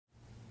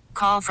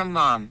call from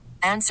mom.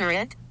 Answer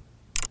it.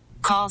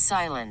 Call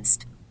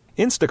silenced.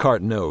 Instacart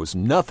knows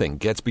nothing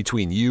gets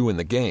between you and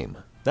the game.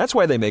 That's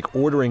why they make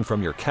ordering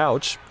from your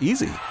couch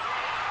easy.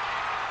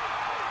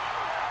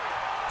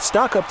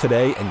 Stock up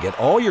today and get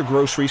all your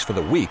groceries for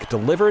the week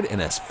delivered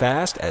in as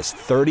fast as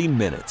 30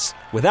 minutes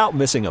without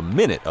missing a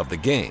minute of the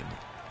game.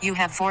 You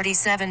have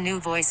 47 new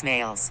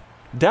voicemails.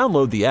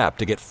 Download the app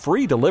to get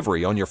free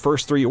delivery on your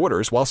first 3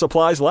 orders while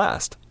supplies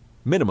last.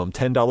 Minimum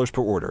 $10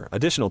 per order.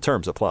 Additional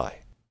terms apply.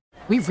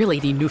 We really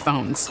need new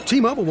phones.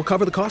 T-Mobile will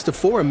cover the cost of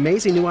 4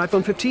 amazing new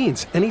iPhone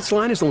 15s, and each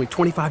line is only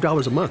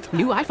 $25 a month.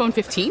 New iPhone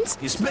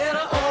 15s? It's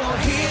better over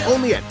here.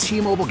 Only at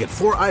T-Mobile, get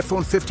 4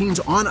 iPhone 15s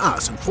on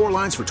us and 4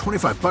 lines for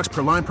 $25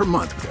 per line per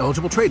month with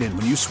eligible trade-in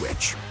when you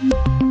switch.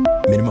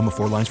 Minimum of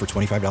 4 lines for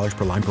 $25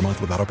 per line per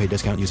month with autopay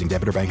discount using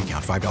debit or bank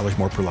account. $5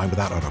 more per line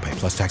without autopay,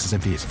 plus taxes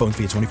and fees. Phone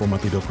fee at 24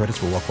 monthly bill credits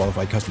for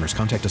well-qualified customers.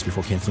 Contact us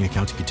before canceling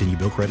account to continue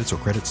bill credits or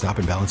credit stop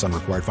and balance on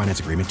required finance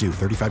agreement due.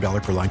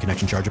 $35 per line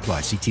connection charge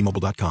applies. See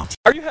T-Mobile.com.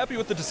 Are you happy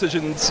with the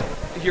decisions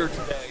here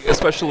today,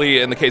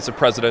 especially in the case of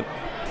President?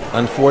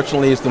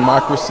 Unfortunately, it's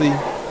democracy,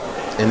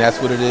 and that's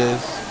what it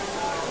is.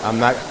 I'm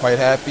not quite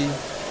happy,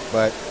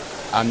 but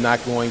I'm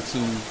not going to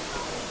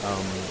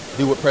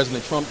do what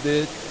President Trump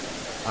did.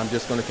 I'm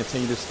just going to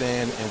continue to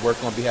stand and work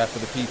on behalf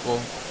of the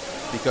people,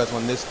 because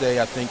on this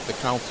day, I think the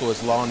council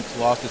has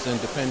lost its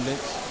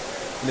independence.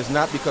 And it's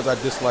not because I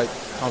dislike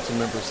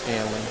Councilmember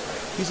Scanlon.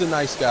 He's a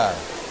nice guy,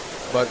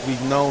 but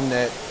we've known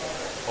that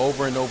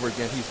over and over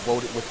again he's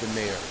voted with the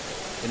mayor.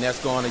 And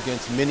that's gone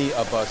against many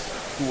of us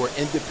who are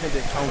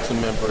independent council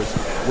members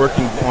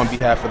working on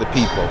behalf of the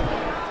people.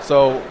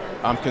 So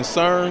I'm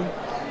concerned,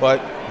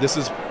 but this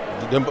is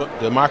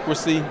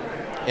democracy,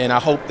 and I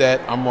hope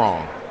that I'm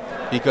wrong.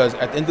 Because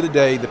at the end of the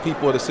day, the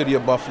people of the city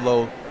of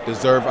Buffalo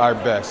deserve our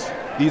best.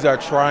 These are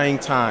trying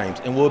times,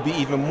 and will be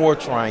even more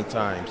trying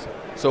times.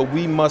 So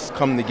we must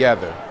come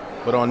together.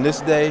 But on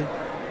this day,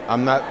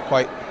 I'm not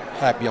quite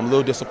happy. I'm a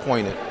little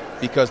disappointed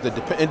because the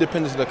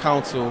independence of the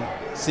council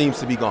seems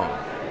to be gone.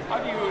 How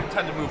do you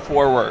intend to move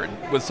forward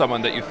with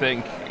someone that you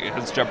think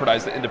has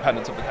jeopardized the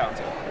independence of the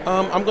council?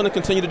 I'm going to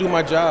continue to do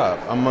my job.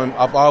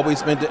 I've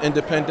always been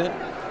independent.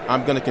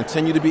 I'm going to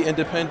continue to be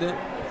independent.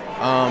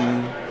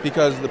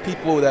 Because the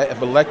people that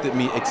have elected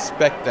me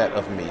expect that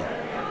of me,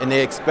 and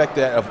they expect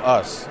that of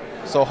us.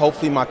 So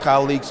hopefully my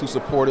colleagues who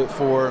supported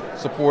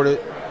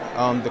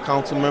the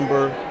council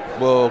member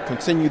will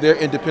continue their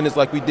independence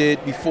like we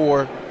did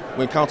before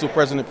when Council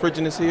President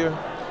Pridgen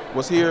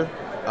was here.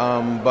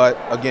 But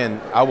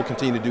again, I will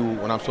continue to do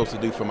what I'm supposed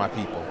to do for my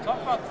people.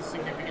 Talk about the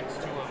significance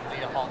too of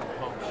Leah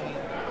Halton-Pope.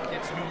 She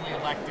gets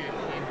newly elected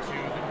into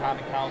the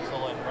Common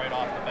Council, and right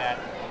off the bat,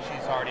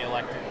 she's already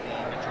elected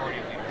the majority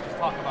leader.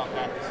 Talk about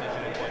that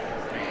decision and what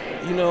you're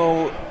thinking. You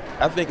know,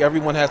 I think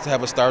everyone has to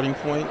have a starting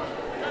point.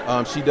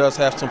 She does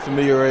have some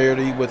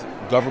familiarity with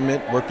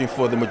government, working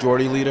for the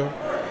majority leader.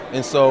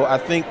 And so I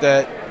think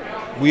that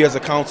we as a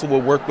council will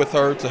work with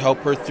her to help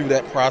her through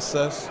that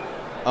process.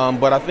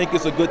 But I think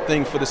it's a good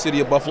thing for the city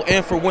of Buffalo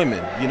and for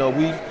women. You know,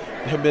 we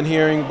have been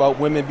hearing about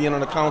women being on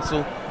the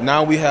council.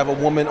 Now we have a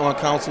woman on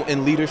council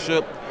in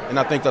leadership, and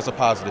I think that's a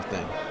positive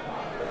thing.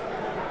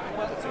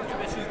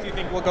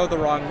 Will go the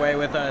wrong way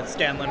with a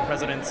Scanlon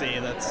presidency?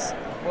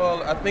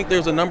 Well, I think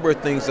there's a number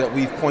of things that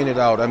we've pointed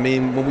out. I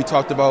mean, when we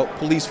talked about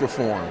police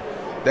reform,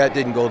 that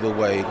didn't go the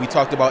way. We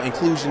talked about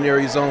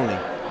inclusionary zoning,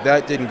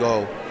 that didn't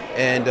go.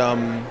 And,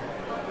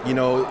 you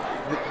know,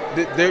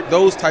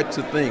 those types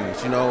of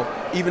things, you know,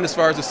 even as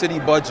far as the city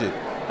budget,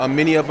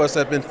 many of us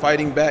have been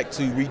fighting back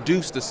to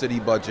reduce the city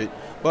budget,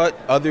 but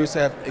others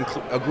have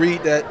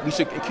agreed that we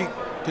should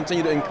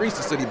continue to increase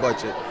the city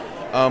budget.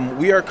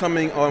 We are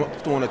coming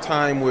on a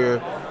time where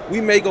we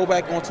may go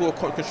back onto a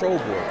control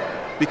board,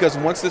 because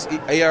once this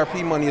ARP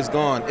money is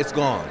gone, it's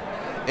gone.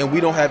 And we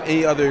don't have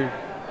any other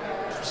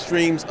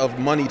streams of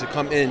money to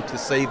come in to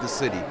save the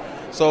city.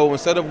 So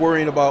instead of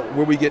worrying about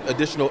where we get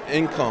additional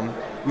income,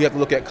 we have to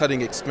look at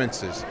cutting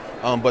expenses.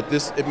 But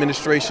this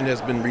administration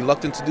has been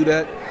reluctant to do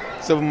that.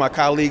 Some of my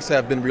colleagues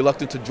have been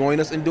reluctant to join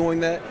us in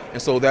doing that.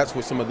 And so that's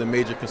where some of the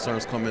major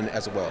concerns come in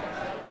as well.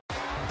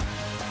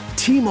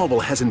 T-Mobile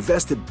has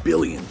invested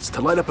billions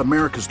to light up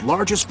America's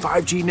largest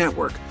 5G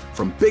network,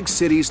 from big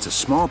cities to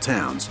small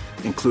towns,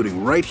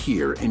 including right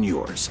here in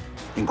yours.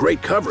 And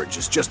great coverage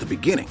is just the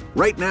beginning.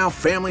 Right now,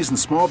 families and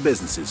small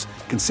businesses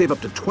can save up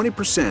to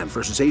 20%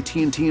 versus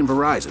AT&T and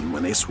Verizon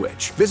when they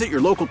switch. Visit your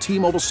local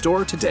T-Mobile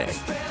store today.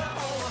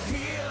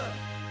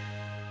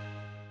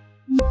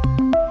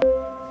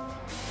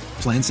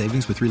 Plan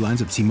savings with 3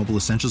 lines of T-Mobile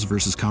Essentials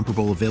versus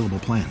comparable available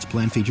plans.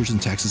 Plan features and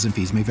taxes and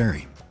fees may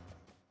vary.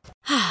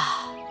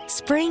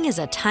 Spring is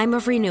a time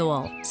of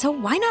renewal, so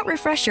why not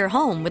refresh your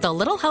home with a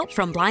little help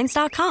from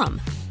Blinds.com?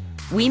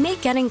 We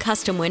make getting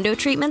custom window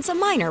treatments a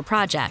minor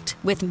project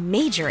with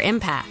major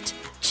impact.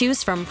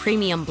 Choose from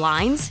premium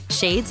blinds,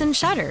 shades, and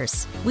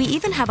shutters. We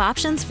even have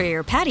options for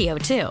your patio,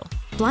 too.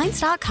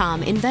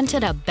 Blinds.com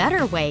invented a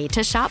better way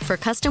to shop for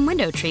custom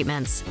window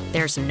treatments.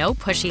 There's no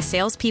pushy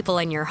salespeople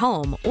in your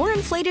home or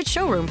inflated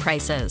showroom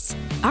prices.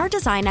 Our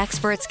design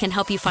experts can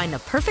help you find the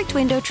perfect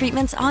window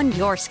treatments on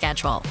your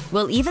schedule.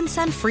 We'll even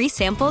send free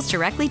samples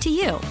directly to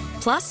you.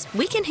 Plus,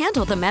 we can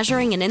handle the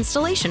measuring and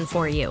installation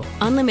for you.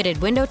 Unlimited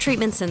window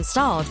treatments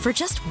installed for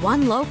just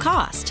one low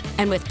cost.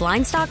 And with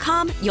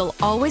Blinds.com, you'll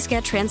always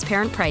get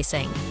transparent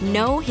pricing.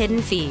 No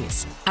hidden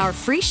fees. Our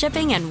free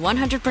shipping and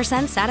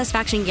 100%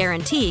 satisfaction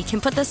guarantee can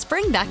put the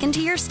spring back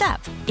into your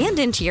step and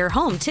into your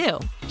home, too.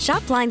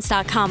 Shop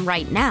Blinds.com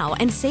right now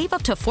and save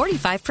up to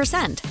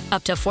 45%.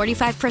 Up to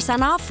 45%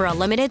 off for a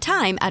limited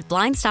time at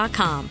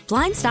Blinds.com.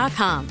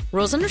 Blinds.com.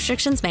 Rules and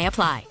restrictions may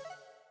apply.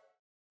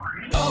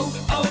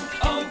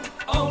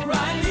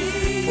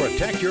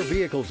 Protect your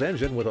vehicle's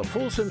engine with a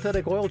full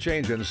synthetic oil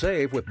change and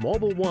save with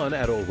Mobile One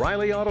at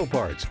O'Reilly Auto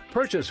Parts.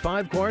 Purchase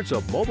 5 quarts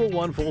of Mobile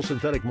One full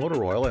synthetic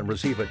motor oil and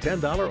receive a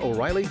 $10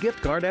 O'Reilly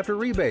gift card after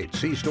rebate.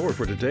 See store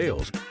for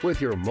details. With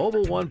your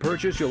Mobile One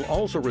purchase, you'll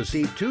also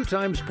receive 2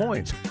 times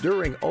points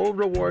during O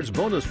Rewards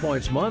Bonus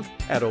Points Month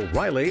at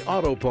O'Reilly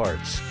Auto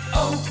Parts.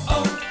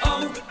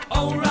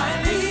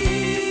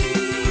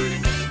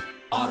 O'Reilly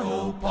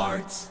Auto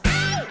Parts.